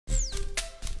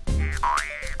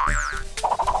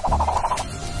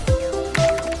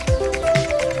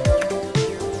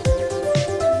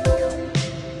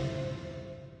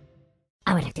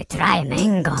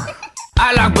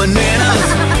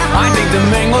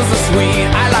mangoes are sweet.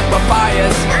 I like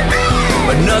papayas,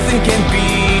 but nothing can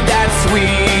beat that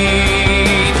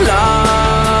sweet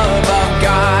love of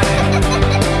God.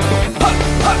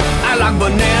 I like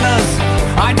bananas,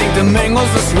 I think the mangoes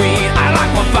are sweet. I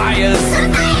like papayas,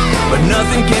 but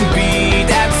nothing can beat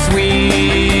that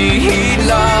sweet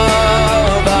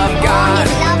love of God.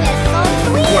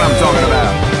 That's what I'm talking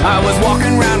about. I was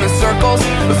walking around in circles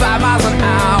 5 miles an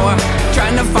hour,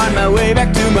 trying to find my way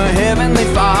back to my heavenly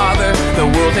Father. The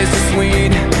world tastes sweet,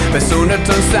 but soon it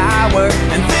turns sour,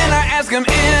 and then I ask Him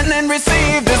in and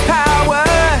receive His power.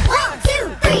 1, 2,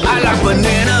 3. I like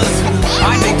bananas,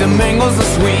 I think the mangoes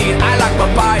are sweet. I like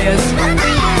papayas,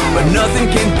 but nothing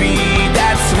can beat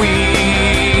that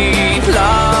sweet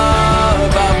love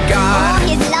of God. Oh,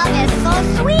 His love is so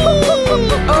sweet.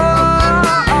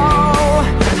 Oh,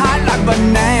 I like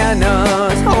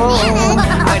bananas. Oh,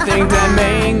 I think the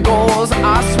mangoes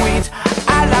are sweet.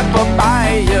 I like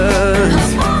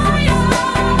papayas,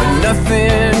 but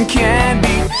nothing can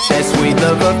beat that sweet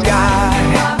love of God.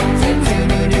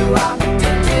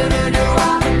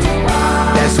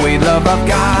 That sweet love of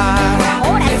God.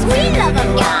 Oh, that sweet love of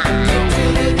God.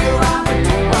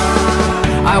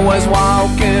 I was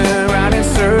walking around in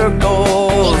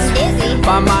circles, He's busy.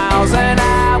 5 miles an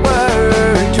hour,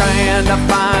 trying to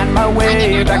find my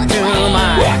way back to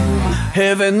my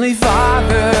heavenly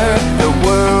Father. The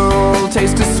world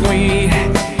tasted sweet,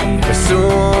 but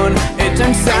soon it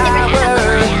turned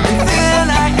sour, and then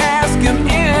I asked Him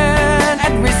in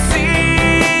and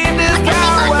received His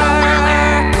power.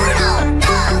 1,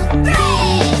 2, 3.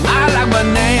 I like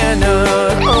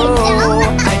bananas, oh,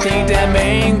 I think that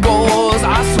mangoes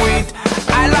are sweet.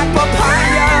 I like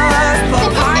papayas,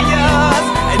 papayas,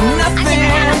 and nothing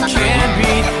can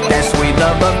beat that sweet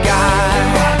love of God.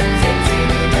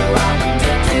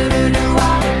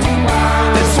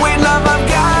 That sweet love of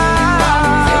God.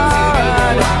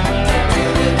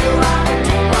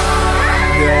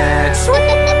 That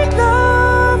sweet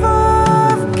love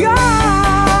of God.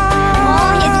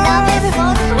 Oh, His love is so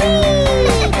sweet.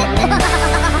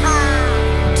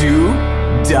 Do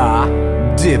da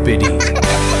dippity.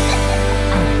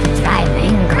 Try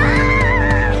mango.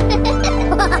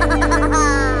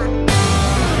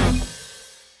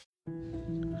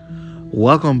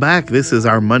 Welcome back. This is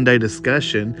our Monday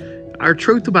discussion. Our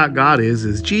truth about God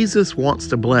is Jesus wants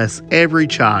to bless every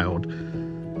child.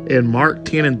 In Mark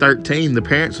 10 and 13, the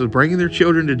parents was bringing their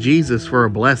children to Jesus for a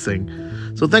blessing.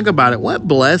 So think about it. What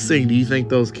blessing do you think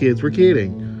those kids were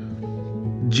getting?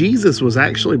 Jesus was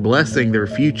actually blessing their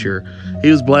future.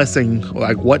 He was blessing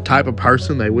like what type of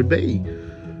person they would be.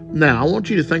 Now, I want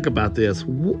you to think about this.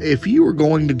 If you were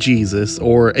going to Jesus,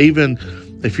 or even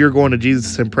if you're going to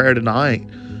Jesus in prayer tonight,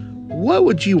 what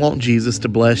would you want Jesus to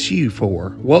bless you for?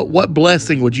 What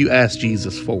blessing would you ask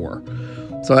Jesus for?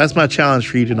 So that's my challenge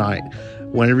for you tonight.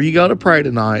 Whenever you go to pray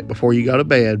tonight, before you go to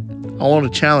bed, I want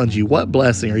to challenge you. What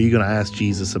blessing are you going to ask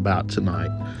Jesus about tonight?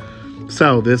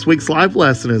 So this week's life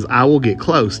lesson is I will get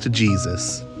close to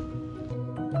Jesus.